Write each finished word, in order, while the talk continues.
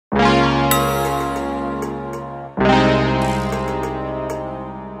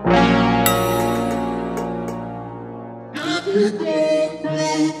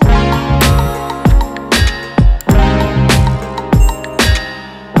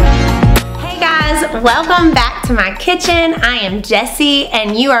guys, welcome back to my kitchen. I am Jessie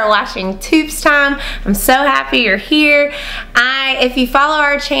and you are watching Toups Time. I'm so happy you're here. If you follow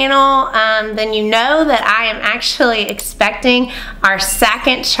our channel, then you know that I am actually expecting our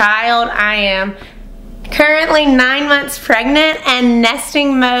second child. I am currently 9 months pregnant and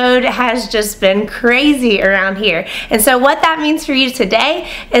nesting mode has just been crazy around here. And so what that means for you today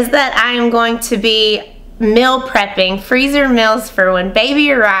is that I am going to be meal prepping, freezer meals for when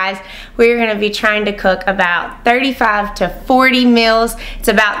baby arrives. We're going to be trying to cook about 35 to 40 meals. It's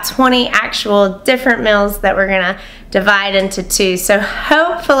about 20 actual different meals that we're going to divide into two. So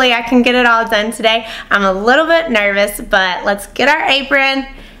hopefully I can get it all done today. I'm a little bit nervous, but let's get our apron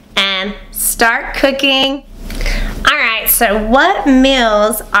and start cooking. Alright, so what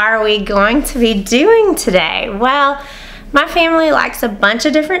meals are we going to be doing today? Well, my family likes a bunch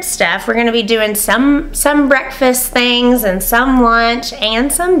of different stuff. We're going to be doing some breakfast things and some lunch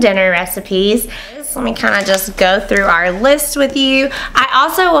and some dinner recipes. Let me kind of just go through our list with you. I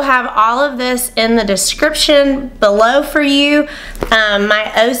also will have all of this in the description below for you.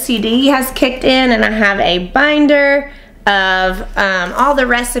 My OCD has kicked in and I have a binder of all the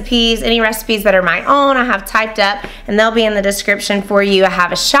recipes, any recipes that are my own I have typed up, and they'll be in the description for you. I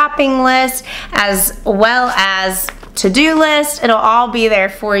have a shopping list as well as to-do list. It'll all be there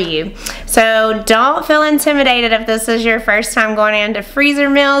for you. So don't feel intimidated if this is your first time going into freezer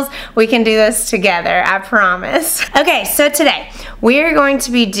meals. We can do this together, I promise. Okay, so today we're going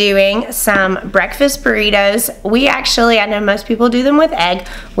to be doing some breakfast burritos. I know most people do them with egg.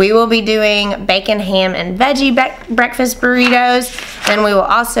 We will be doing bacon, ham, and veggie breakfast burritos. Then we will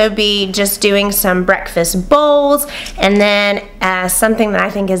also be just doing some breakfast bowls. And then something that I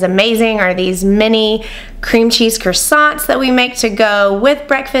think is amazing are these mini cream cheese croissants that we make to go with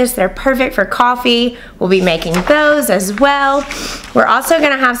breakfast. They're perfect for coffee. We'll be making those as well. We're also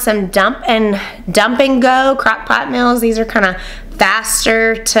gonna have some dump and go crock pot meals. These are kind of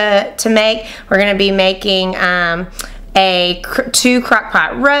faster to make. We're gonna be making two crock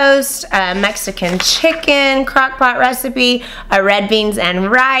pot roast, a Mexican chicken crock pot recipe, a red beans and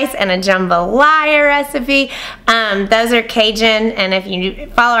rice, and a jambalaya recipe. Those are Cajun, and if you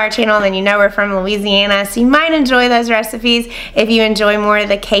follow our channel then you know we're from Louisiana, so you might enjoy those recipes if you enjoy more of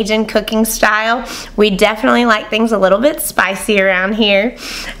the Cajun cooking style. We definitely like things a little bit spicy around here.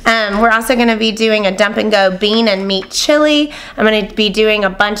 We're also going to be doing a dump and go bean and meat chili. I'm going to be doing a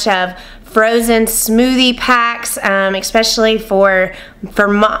bunch of frozen smoothie packs, especially for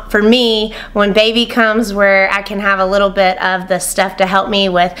me when baby comes, where I can have a little bit of the stuff to help me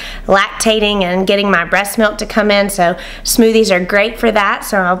with lactating and getting my breast milk to come in. So smoothies are great for that.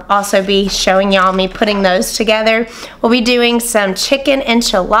 So I'll also be showing y'all me putting those together. We'll be doing some chicken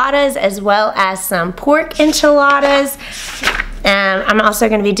enchiladas as well as some pork enchiladas. I'm also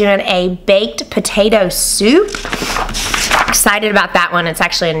going to be doing a baked potato soup. Excited about that one. It's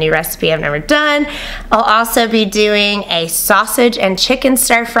actually a new recipe I've never done. I'll also be doing a sausage and chicken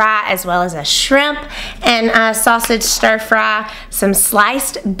stir fry, as well as a shrimp and sausage stir fry, some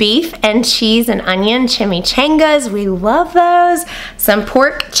sliced beef and cheese and onion chimichangas. We love those. Some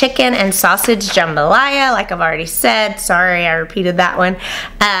pork, chicken, and sausage jambalaya, like I've already said. Sorry, I repeated that one.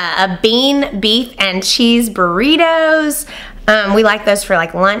 A bean, beef, and cheese burritos. We like those for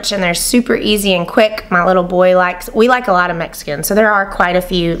like lunch, and they're super easy and quick. My little boy we like a lot of Mexican, so there are quite a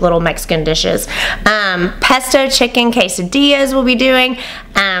few little Mexican dishes. Pesto chicken quesadillas we'll be doing.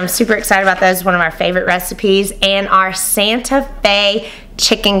 Super excited about those, one of our favorite recipes. And our Santa Fe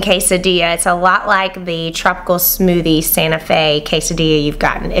chicken quesadilla. It's a lot like the tropical smoothie Santa Fe quesadilla you've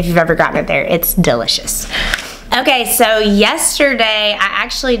gotten, if you've ever gotten it there. It's delicious. Okay, so yesterday I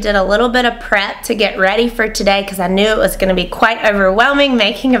actually did a little bit of prep to get ready for today because I knew it was going to be quite overwhelming,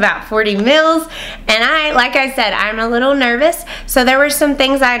 making about 40 meals. And like I said, I'm a little nervous. So there were some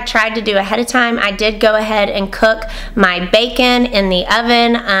things I tried to do ahead of time. I did go ahead and cook my bacon in the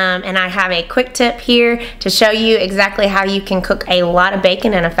oven, and I have a quick tip here to show you exactly how you can cook a lot of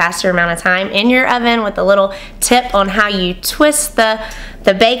bacon in a faster amount of time in your oven, with a little tip on how you twist the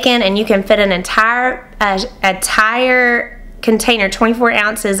bacon, and you can fit an entire container, 24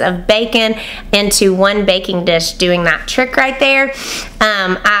 ounces of bacon, into one baking dish doing that trick right there.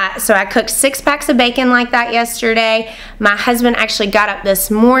 So I cooked 6 packs of bacon like that yesterday. My husband actually got up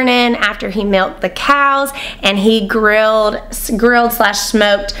this morning after he milked the cows, and he grilled slash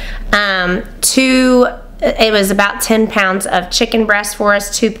smoked it was about 10 pounds of chicken breast for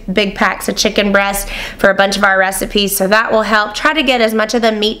us, 2 big packs of chicken breast for a bunch of our recipes, so that will help. Try to get as much of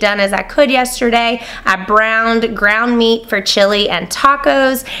the meat done as I could yesterday. I browned ground meat for chili and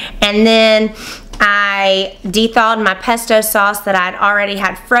tacos, and then I de-thawed my pesto sauce that I'd already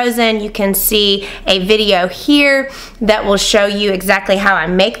had frozen. You can see a video here that will show you exactly how I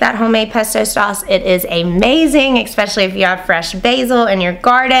make that homemade pesto sauce. It is amazing, especially if you have fresh basil in your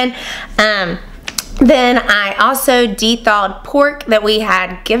garden. Then I also de-thawed pork that we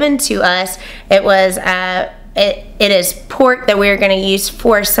had given to us. It was it is pork that we're going to use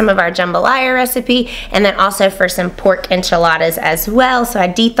for some of our jambalaya recipe, and then also for some pork enchiladas as well. So I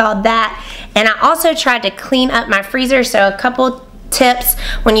de-thawed that, and I also tried to clean up my freezer. So a couple tips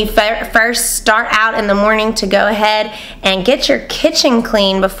when you first start out in the morning to go ahead and get your kitchen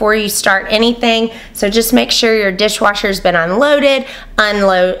clean before you start anything. So just make sure your dishwasher's been unloaded,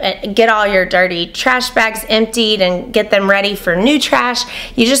 get all your dirty trash bags emptied and get them ready for new trash.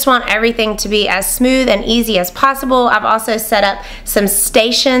 You just want everything to be as smooth and easy as possible. I've also set up some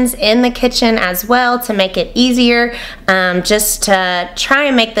stations in the kitchen as well to make it easier, just to try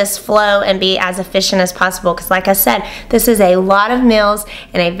and make this flow and be as efficient as possible, because like I said, this is a lot of meals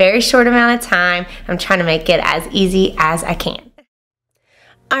in a very short amount of time. I'm trying to make it as easy as I can.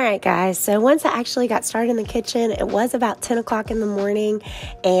 Alright guys, so once I actually got started in the kitchen, it was about 10 o'clock in the morning,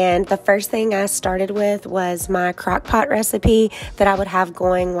 and the first thing I started with was my crock pot recipe that I would have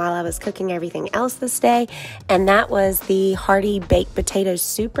going while I was cooking everything else this day, and that was the hearty baked potato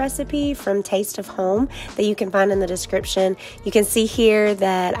soup recipe from Taste of Home that you can find in the description. You can see here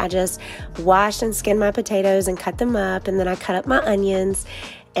that I just washed and skinned my potatoes and cut them up, and then I cut up my onions.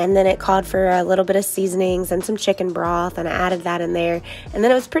 And then it called for a little bit of seasonings and some chicken broth, and I added that in there. And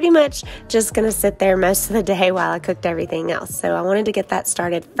then it was pretty much just going to sit there most of the day while I cooked everything else. So I wanted to get that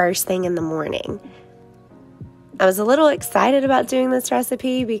started first thing in the morning. I was a little excited about doing this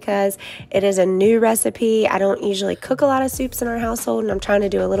recipe because it is a new recipe. I don't usually cook a lot of soups in our household, and I'm trying to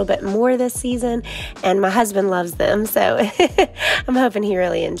do a little bit more this season. And my husband loves them, so I'm hoping he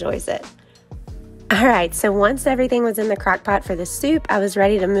really enjoys it. Alright, so once everything was in the crock pot for the soup, I was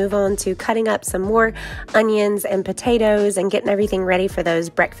ready to move on to cutting up some more onions and potatoes and getting everything ready for those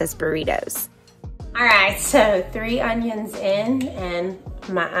breakfast burritos. Alright, so 3 onions in, and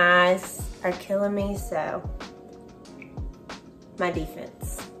my eyes are killing me, so my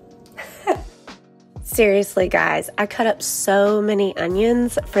defense. Seriously guys, I cut up so many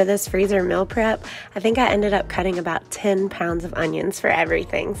onions for this freezer meal prep. I think I ended up cutting about 10 pounds of onions for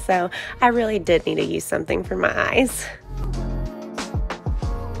everything, so I really did need to use something for my eyes.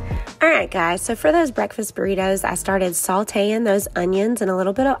 Alright guys, so for those breakfast burritos, I started sauteing those onions in a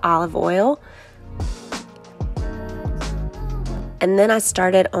little bit of olive oil. And then I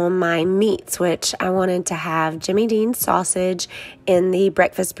started on my meats, which I wanted to have Jimmy Dean sausage in the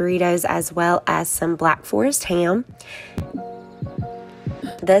breakfast burritos, as well as some Black Forest ham.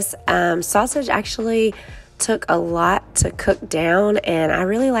 This sausage actually took a lot to cook down, and I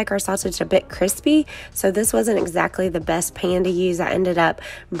really like our sausage a bit crispy, so this wasn't exactly the best pan to use. I ended up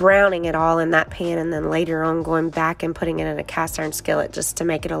browning it all in that pan, and then later on going back and putting it in a cast iron skillet just to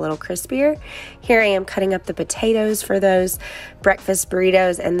make it a little crispier. Here I am cutting up the potatoes for those breakfast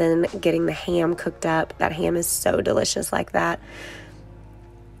burritos and then getting the ham cooked up. That ham is so delicious like that.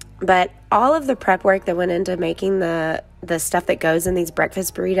 But all of the prep work that went into making the stuff that goes in these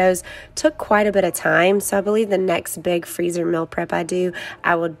breakfast burritos took quite a bit of time. So I believe the next big freezer meal prep I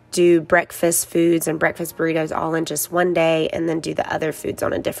will do breakfast foods and breakfast burritos all in just one day, and then do the other foods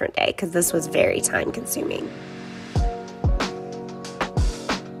on a different day, because this was very time consuming.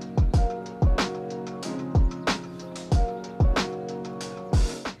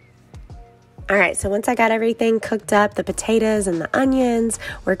 Alright, so once I got everything cooked up, the potatoes and the onions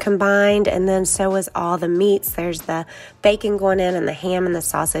were combined, and then so was all the meats. There's the bacon going in and the ham and the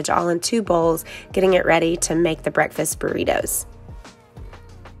sausage all in 2 bowls, getting it ready to make the breakfast burritos.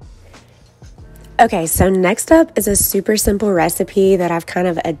 Okay, so next up is a super simple recipe that I've kind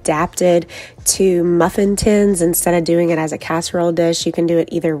of adapted to muffin tins. Instead of doing it as a casserole dish, you can do it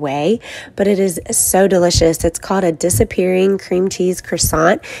either way, but it is so delicious. It's called a disappearing cream cheese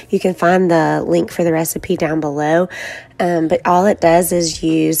croissant. You can find the link for the recipe down below. But all it does is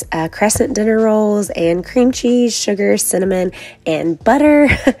use crescent dinner rolls and cream cheese, sugar, cinnamon, and butter.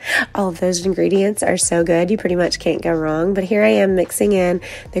 All of those ingredients are so good. You pretty much can't go wrong. But here I am mixing in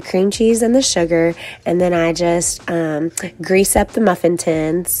the cream cheese and the sugar, and then I just grease up the muffin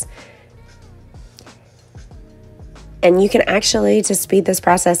tins. And you can actually, to speed this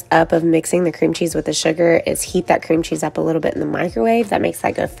process up of mixing the cream cheese with the sugar, is heat that cream cheese up a little bit in the microwave. That makes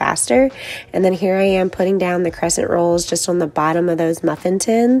that go faster. And then here I am putting down the crescent rolls just on the bottom of those muffin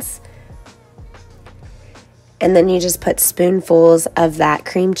tins. And then you just put spoonfuls of that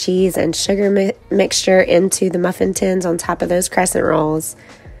cream cheese and sugar mixture into the muffin tins on top of those crescent rolls.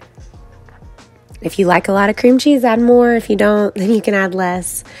 If you like a lot of cream cheese, add more. If you don't, then you can add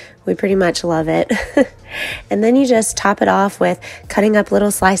less. We pretty much love it. And then you just top it off with cutting up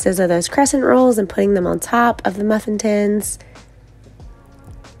little slices of those crescent rolls and putting them on top of the muffin tins.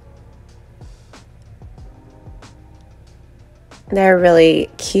 They're a really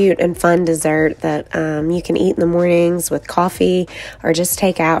cute and fun dessert that you can eat in the mornings with coffee or just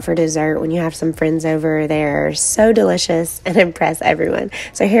take out for dessert when you have some friends over. They're so delicious and impress everyone.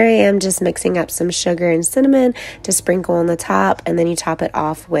 So here I am just mixing up some sugar and cinnamon to sprinkle on the top, and then you top it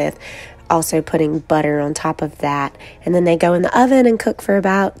off with also putting butter on top of that. And then they go in the oven and cook for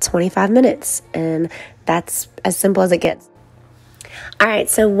about 25 minutes. And that's as simple as it gets. All right,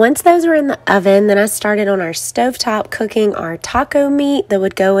 so once those were in the oven, then I started on our stovetop cooking our taco meat that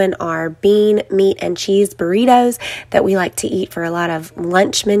would go in our bean, meat, and cheese burritos that we like to eat for a lot of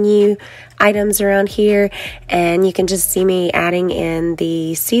lunch menu items around here. And you can just see me adding in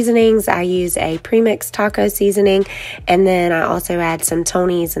the seasonings. I use a premixed taco seasoning, and then I also add some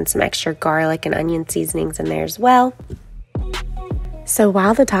Tony's and some extra garlic and onion seasonings in there as well. So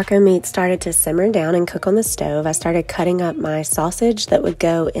while the taco meat started to simmer down and cook on the stove, I started cutting up my sausage that would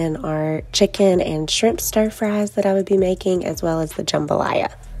go in our chicken and shrimp stir fries that I would be making, as well as the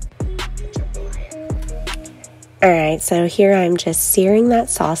jambalaya. Alright, so here I'm just searing that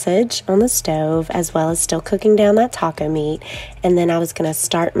sausage on the stove, as well as still cooking down that taco meat. And then I was going to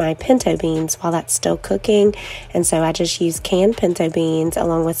start my pinto beans while that's still cooking. And so I just used canned pinto beans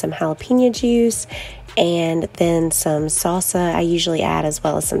along with some jalapeno juice and then some salsa I usually add, as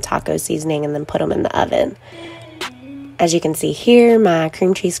well as some taco seasoning, and then put them in the oven. As you can see here, my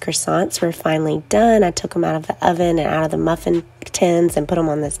cream cheese croissants were finally done. I took them out of the oven and out of the muffin tins and put them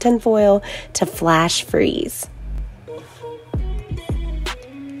on this tin foil to flash freeze.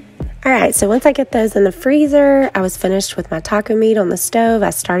 Alright, so once I get those in the freezer, I was finished with my taco meat on the stove.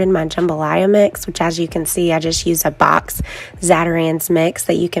 I started my jambalaya mix, which, as you can see, I just use a box Zatarain's mix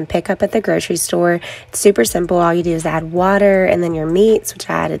that you can pick up at the grocery store. It's super simple. All you do is add water and then your meats, which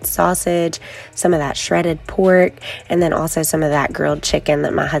I added sausage, some of that shredded pork, and then also some of that grilled chicken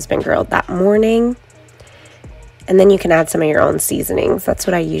that my husband grilled that morning. And then you can add some of your own seasonings. That's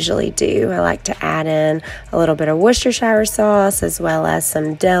what I usually do. I like to add in a little bit of Worcestershire sauce, as well as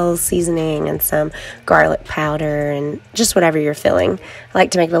some dill seasoning and some garlic powder and just whatever you're feeling. I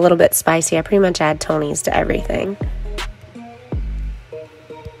like to make it a little bit spicy. I pretty much add Tony's to everything.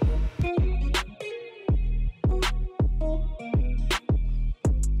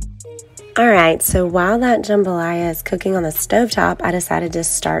 Alright, so while that jambalaya is cooking on the stovetop, I decided to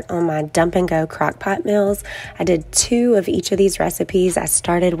start on my dump and go crock pot meals. I did 2 of each of these recipes. I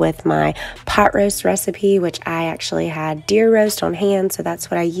started with my pot roast recipe, which I actually had deer roast on hand, so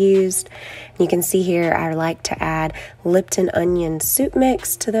that's what I used. You can see here I like to add Lipton onion soup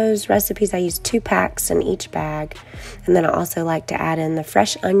mix to those recipes. I use 2 packs in each bag. And then I also like to add in the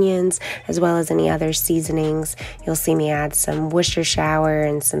fresh onions, as well as any other seasonings. You'll see me add some Worcestershire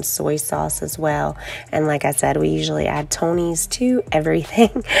and some soy sauce as well. And like I said, we usually add Tony's to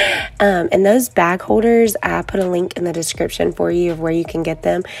everything. And those bag holders, I put a link in the description for you of where you can get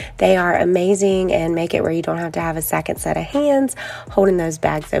them. They are amazing and make it where you don't have to have a second set of hands holding those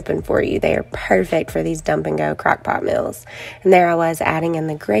bags open for you. They are perfect for these dump and go crock pot meals. And there I was adding in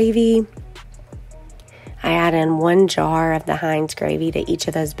the gravy. I add in 1 jar of the Heinz gravy to each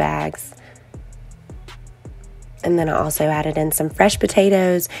of those bags. And then I also added in some fresh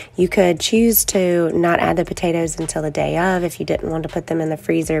potatoes. You could choose to not add the potatoes until the day of if you didn't want to put them in the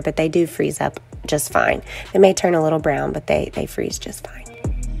freezer, but they do freeze up just fine. They may turn a little brown, but they freeze just fine.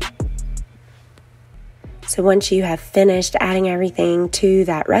 So once you have finished adding everything to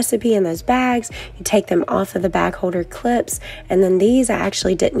that recipe in those bags, you take them off of the bag holder clips. And then these I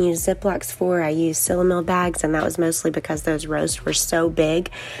actually didn't use Ziplocs for. I used Sillamil bags, and that was mostly because those roasts were so big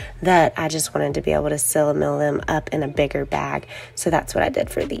that I just wanted to be able to Sillamil them up in a bigger bag. So that's what I did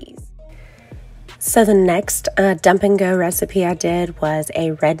for these. So the next dump and go recipe I did was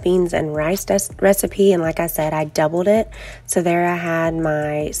a red beans and rice recipe, and like I said, I doubled it. So there I had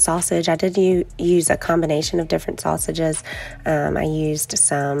my sausage. I did use a combination of different sausages. I used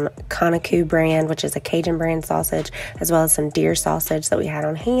some Conacu brand, which is a Cajun brand sausage, as well as some deer sausage that we had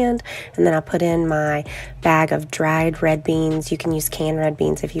on hand. And then I put in my bag of dried red beans. You can use canned red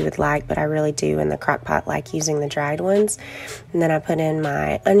beans if you would like, but I really do in the crock pot like using the dried ones. And then I put in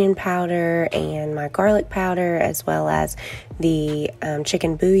my onion powder and my garlic powder, as well as the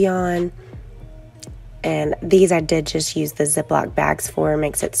chicken bouillon. And these I did just use the Ziploc bags for.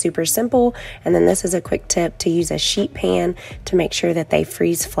 Makes it super simple. And then this is a quick tip to use a sheet pan to make sure that they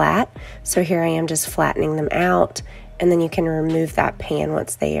freeze flat. So here I am just flattening them out and then you can remove that pan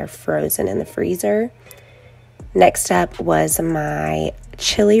once they are frozen in the freezer. Next up was my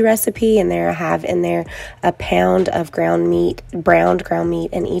chili recipe, and there I have in there a pound of browned ground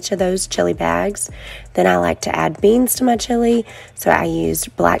meat in each of those chili bags. Then I like to add beans to my chili, so I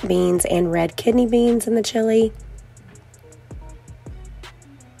used black beans and red kidney beans in the chili.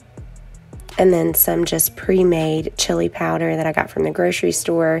 And then some just pre-made chili powder that I got from the grocery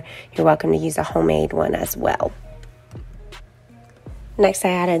store. You're welcome to use a homemade one as well. Next, I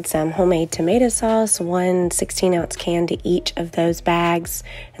added some homemade tomato sauce, 1 16-ounce can to each of those bags.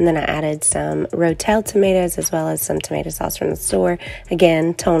 And then I added some Rotel tomatoes as well as some tomato sauce from the store.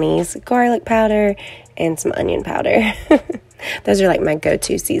 Again, Tony's garlic powder and some onion powder. Those are like my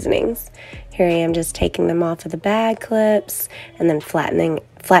go-to seasonings. Here I am just taking them off of the bag clips and then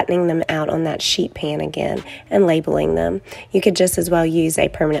flattening them out on that sheet pan again and labeling them. You could just as well use a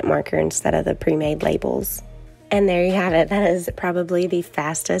permanent marker instead of the pre-made labels. And there you have it. That is probably the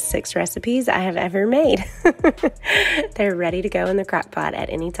fastest 6 recipes I have ever made. They're ready to go in the crock pot at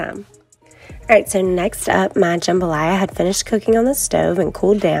any time. All right, so next up, my jambalaya had finished cooking on the stove and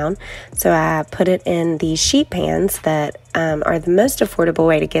cooled down. So I put it in the sheet pans that are the most affordable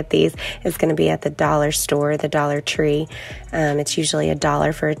way to get these is going to be at the dollar store, the Dollar Tree. It's usually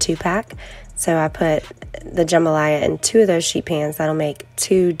 $1 for a 2-pack. So I put the jambalaya in 2 of those sheet pans. That'll make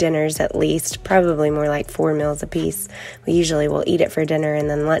 2 dinners at least, probably more like 4 meals a piece. We usually will eat it for dinner and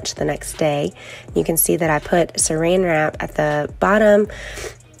then lunch the next day. You can see that I put saran wrap at the bottom,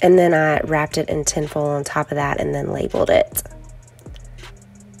 and then I wrapped it in tinfoil on top of that and then labeled it.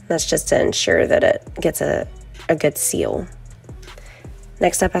 That's just to ensure that it gets a good seal.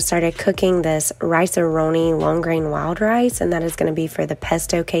 Next up, I started cooking this rice-a-roni long grain wild rice, and that is going to be for the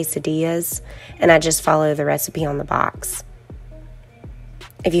pesto quesadillas, and I just follow the recipe on the box.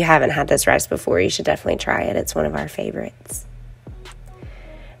 If you haven't had this rice before, you should definitely try it. It's one of our favorites.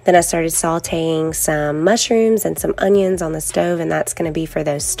 Then I started sauteing some mushrooms and some onions on the stove, and that's going to be for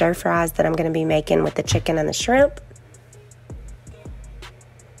those stir fries that I'm going to be making with the chicken and the shrimp.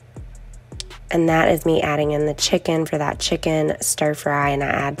 And that is me adding in the chicken for that chicken stir fry, and I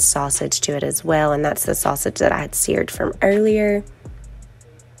add sausage to it as well, and that's the sausage that I had seared from earlier.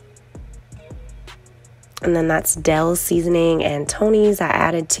 And then that's Dell's seasoning and Tony's I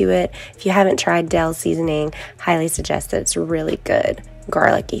added to it. If you haven't tried Dell's seasoning, highly suggest it. It's really good,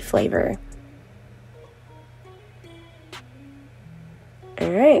 garlicky flavor.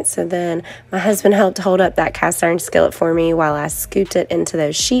 All right, so then my husband helped hold up that cast iron skillet for me while I scooped it into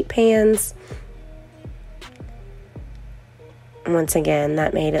those sheet pans. Once again,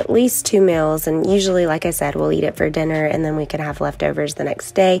 that made at least 2 meals, and usually, like I said, we'll eat it for dinner and then we can have leftovers the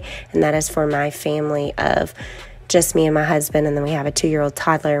next day, and that is for my family of just me and my husband, and then we have a 2-year-old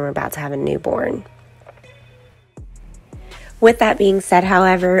toddler and we're about to have a newborn. With that being said,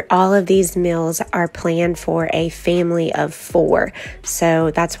 however, all of these meals are planned for a family of 4. So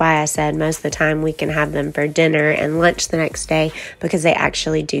that's why I said most of the time we can have them for dinner and lunch the next day, because they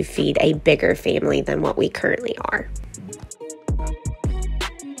actually do feed a bigger family than what we currently are.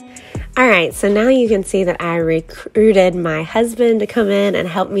 All right, so now you can see that I recruited my husband to come in and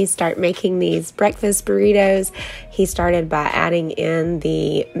help me start making these breakfast burritos. He started by adding in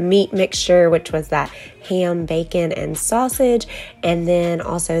the meat mixture, which was that ham, bacon, and sausage, and then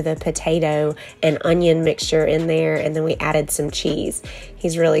also the potato and onion mixture in there, and then we added some cheese.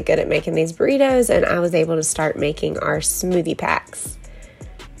 He's really good at making these burritos, and I was able to start making our smoothie packs.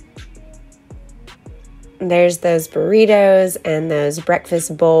 There's those burritos and those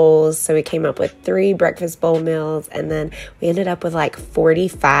breakfast bowls. So we came up with 3 breakfast bowl meals, and then we ended up with like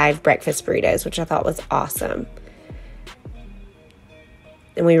 45 breakfast burritos, which I thought was awesome.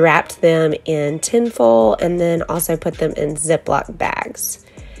 And we wrapped them in tinfoil and then also put them in Ziplock bags.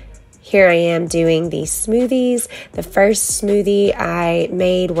 Here I am doing the smoothies. The first smoothie I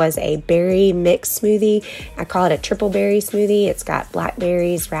made was a berry mix smoothie. I call it a triple berry smoothie. It's got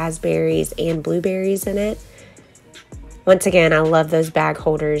blackberries, raspberries, and blueberries in it. Once again, I love those bag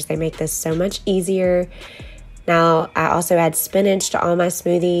holders. They make this so much easier. Now, I also add spinach to all my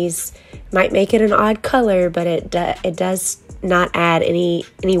smoothies. Might make it an odd color, but it does not add any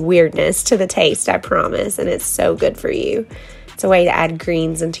weirdness to the taste, I promise. And it's so good for you. It's a way to add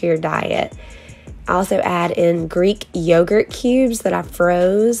greens into your diet. I also add in Greek yogurt cubes that I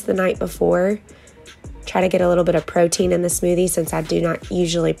froze the night before. Try to get a little bit of protein in the smoothie, since I do not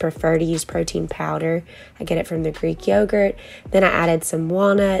usually prefer to use protein powder. I get it from the Greek yogurt. Then I added some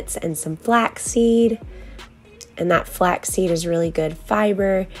walnuts and some flaxseed. And that flaxseed is really good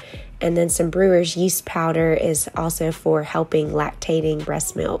fiber. And then some brewer's yeast powder is also for helping lactating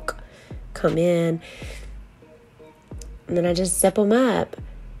breast milk come in. And then I just zip them up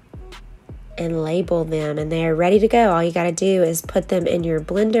and label them, and they are ready to go. All you got to do is put them in your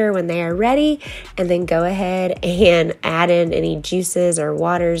blender when they are ready, and then go ahead and add in any juices or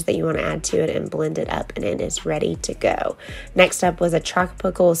waters that you want to add to it and blend it up, and it is ready to go. Next up was a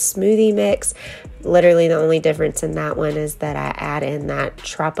tropical smoothie mix. Literally the only difference in that one is that I add in that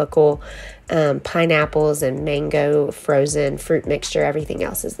tropical pineapples and mango frozen fruit mixture. Everything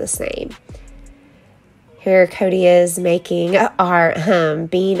else is the same. Here Cody is making our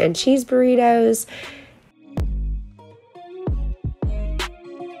bean and cheese burritos.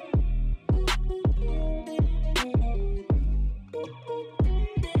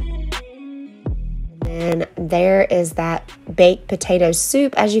 And there is that baked potato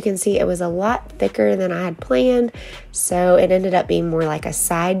soup. As you can see, it was a lot thicker than I had planned, so it ended up being more like a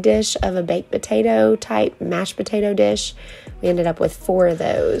side dish of a baked potato type mashed potato dish. We ended up with 4 of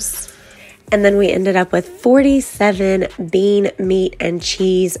those. And then we ended up with 47 bean, meat, and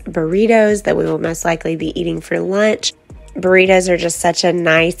cheese burritos that we will most likely be eating for lunch. Burritos are just such a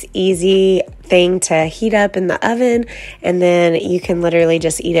nice, easy thing to heat up in the oven, and then you can literally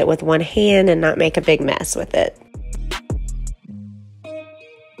just eat it with one hand and not make a big mess with it.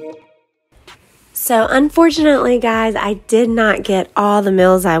 So unfortunately, guys, I did not get all the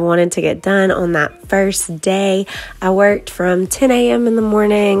meals I wanted to get done on that first day. I worked from 10 a.m. in the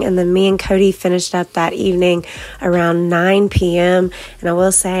morning, and then me and Cody finished up that evening around 9 p.m. And I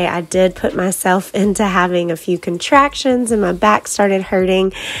will say I did put myself into having a few contractions, and my back started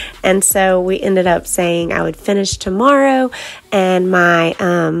hurting. And so we ended up saying I would finish tomorrow. And my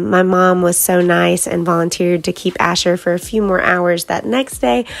mom was so nice and volunteered to keep Asher for a few more hours that next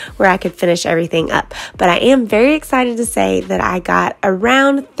day where I could finish everything up. But I am very excited to say that I got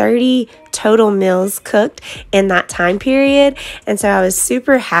around 30 total meals cooked in that time period. And so I was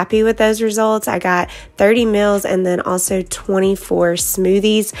super happy with those results. I got 30 meals and then also 24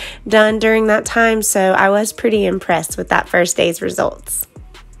 smoothies done during that time. So I was pretty impressed with that first day's results.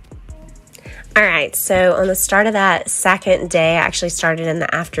 All right, so on the start of that second day, I actually started in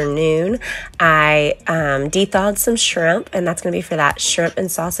the afternoon. I de-thawed some shrimp, and that's going to be for that shrimp and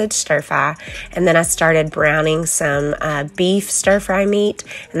sausage stir fry. And then I started browning some beef stir fry meat,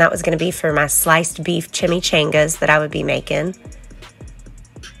 and that was going to be for my sliced beef chimichangas that I would be making.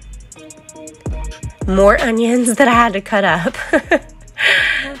 More onions that I had to cut up.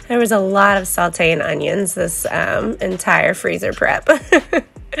 There was a lot of sauteing onions this entire freezer prep.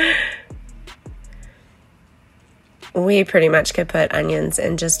 We pretty much could put onions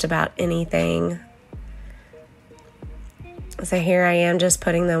in just about anything. So here I am just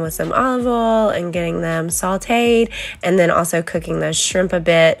putting them with some olive oil and getting them sauteed, and then also cooking those shrimp a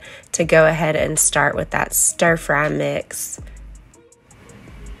bit to go ahead and start with that stir fry mix.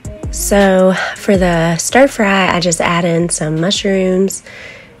 So for the stir fry, I just add in some mushrooms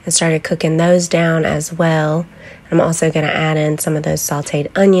and started cooking those down as well. I'm also going to add in some of those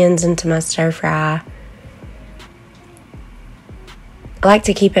sauteed onions into my stir fry. I like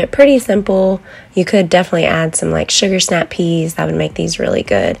to keep it pretty simple. You could definitely add some like sugar snap peas. That would make these really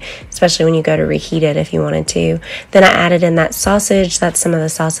good, especially when you go to reheat it if you wanted to. Then I added in that sausage. That's some of the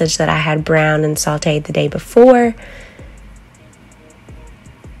sausage that I had browned and sauteed the day before.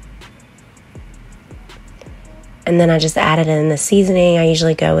 And then I just added in the seasoning. I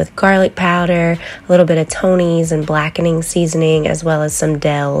usually go with garlic powder, a little bit of Tony's and blackening seasoning, as well as some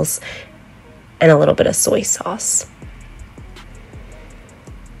Dell's and a little bit of soy sauce.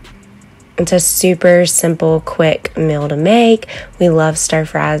 It's a super simple, quick meal to make. We love stir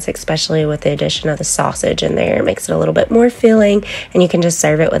fries, especially with the addition of the sausage in there. It makes it a little bit more filling, and you can just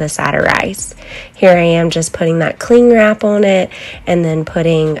serve it with a side of rice. Here I am just putting that cling wrap on it, and then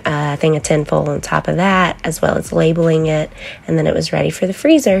putting a thing of tinfoil on top of that, as well as labeling it, and then it was ready for the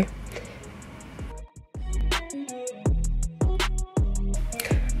freezer.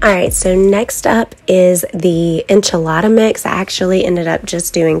 Alright, so next up is the enchilada mix. I actually ended up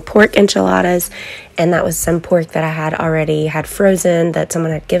just doing pork enchiladas, and that was some pork that I had already had frozen that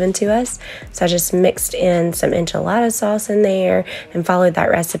someone had given to us. So I just mixed in some enchilada sauce in there and followed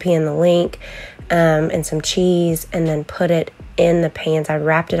that recipe in the link, and some cheese, and then put it in the pans. I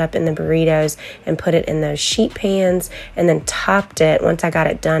wrapped it up in the burritos and put it in those sheet pans, and then topped it. Once I got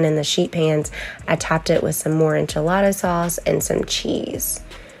it done in the sheet pans, I topped it with some more enchilada sauce and some cheese.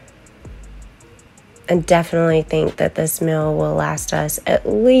 I definitely think that this meal will last us at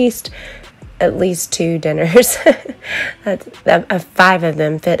least 2 dinners. 5 of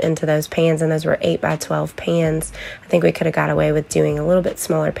them fit into those pans, and those were 8 by 12 pans. I think we could have got away with doing a little bit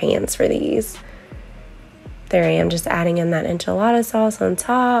smaller pans for these. There I am, just adding in that enchilada sauce on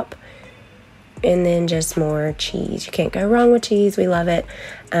top. And then just more cheese. You can't go wrong with cheese. We love it.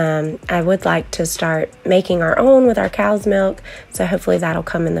 I would like to start making our own with our cow's milk, so hopefully that'll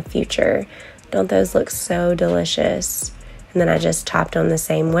come in the future. Don't those look so delicious? And then I just topped them the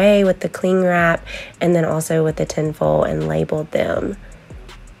same way with the cling wrap and then also with the tinfoil and labeled them.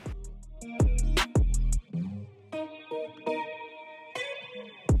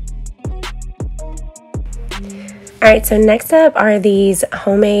 Alright, so next up are these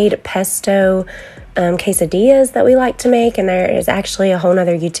homemade pesto quesadillas that we like to make, and there is actually a whole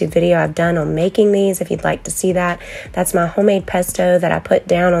nother YouTube video I've done on making these if you'd like to see that. That's my homemade pesto that I put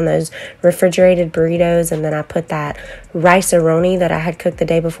down on those refrigerated burritos, and then I put that rice-a-roni that I had cooked the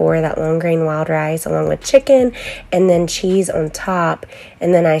day before, that long grain wild rice, along with chicken and then cheese on top,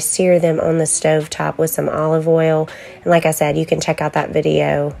 and then I sear them on the stove top with some olive oil. And like I said, you can check out that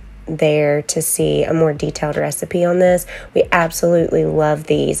video there to see a more detailed recipe on this. We absolutely love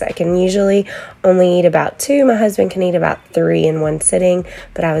these. I can usually only eat about 2. My husband can eat about 3 in one sitting,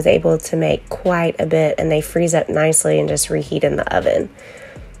 but I was able to make quite a bit, and they freeze up nicely and just reheat in the oven.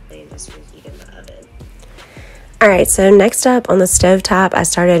 Alright, so next up on the stovetop, I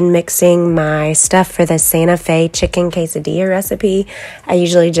started mixing my stuff for the Santa Fe chicken quesadilla recipe. I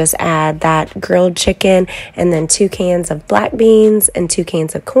usually just add that grilled chicken and then 2 cans of black beans and 2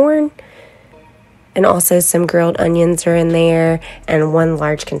 cans of corn. And also some grilled onions are in there and 1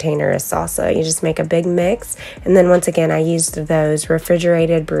 large container of salsa. You just make a big mix. And then once again, I used those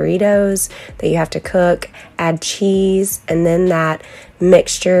refrigerated burritos that you have to cook, add cheese, and then that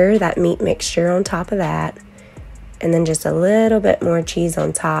mixture, that meat mixture on top of that. And then just a little bit more cheese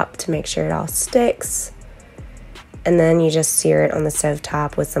on top to make sure it all sticks. And then you just sear it on the stove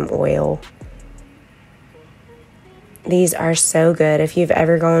top with some oil. These are so good. If you've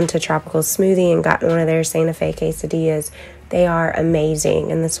ever gone to Tropical Smoothie and gotten one of their Santa Fe quesadillas, they are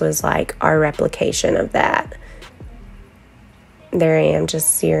amazing. And this was like our replication of that. There I am just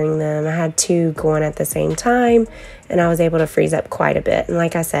searing them. I had 2 going at the same time, and I was able to freeze up quite a bit. And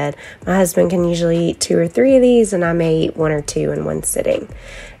like I said, my husband can usually eat 2 or 3 of these, and I may eat 1 or 2 in one sitting.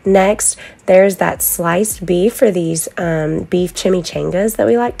 Next, there's that sliced beef for these beef chimichangas that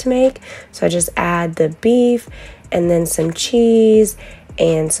we like to make. So I just add the beef and then some cheese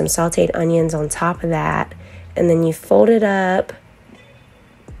and some sauteed onions on top of that. And then you fold it up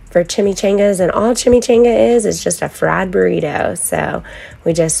for chimichangas, and all chimichanga is just a fried burrito. So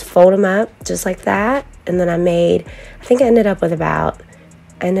we just fold them up just like that, and then I think I ended up with about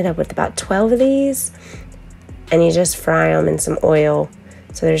 12 of these, and you just fry them in some oil.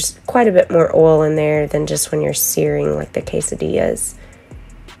 So there's quite a bit more oil in there than just when you're searing like the quesadillas.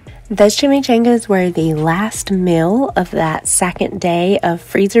 Those chimichangas were the last meal of that second day of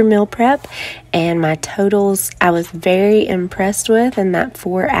freezer meal prep, and my totals I was very impressed with. In that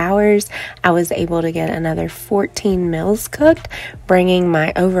 4 hours, I was able to get another 14 meals cooked, bringing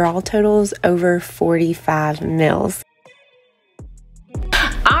my overall totals over 45 meals.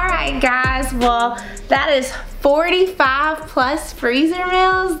 Alright guys, well that is 45 plus freezer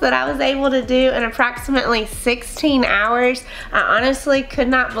meals that I was able to do in approximately 16 hours. I honestly could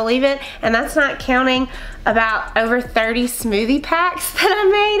not believe it, and that's not counting about over 30 smoothie packs that I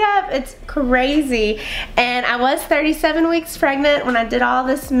made up. It's crazy. And I was 37 weeks pregnant when I did all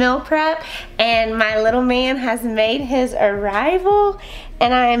this meal prep, and my little man has made his arrival,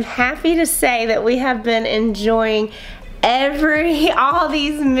 and I am happy to say that we have been enjoying all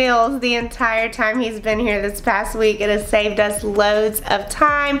these meals the entire time he's been here this past week. It has saved us loads of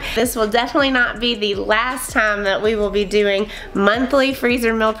time. This will definitely not be the last time that we will be doing monthly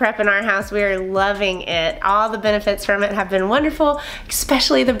freezer meal prep in our house. We are loving it. All the benefits from it have been wonderful,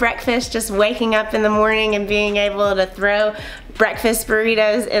 especially the breakfast, just waking up in the morning and being able to throw breakfast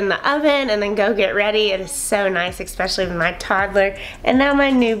burritos in the oven and then go get ready. It is so nice, especially with my toddler and now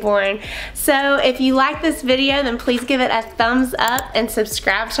my newborn. So if you like this video, then please give it a thumbs up and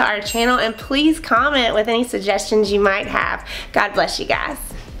subscribe to our channel, and please comment with any suggestions you might have. God bless you guys.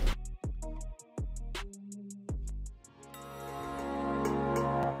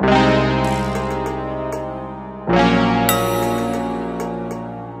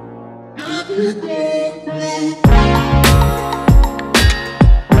 Happy day.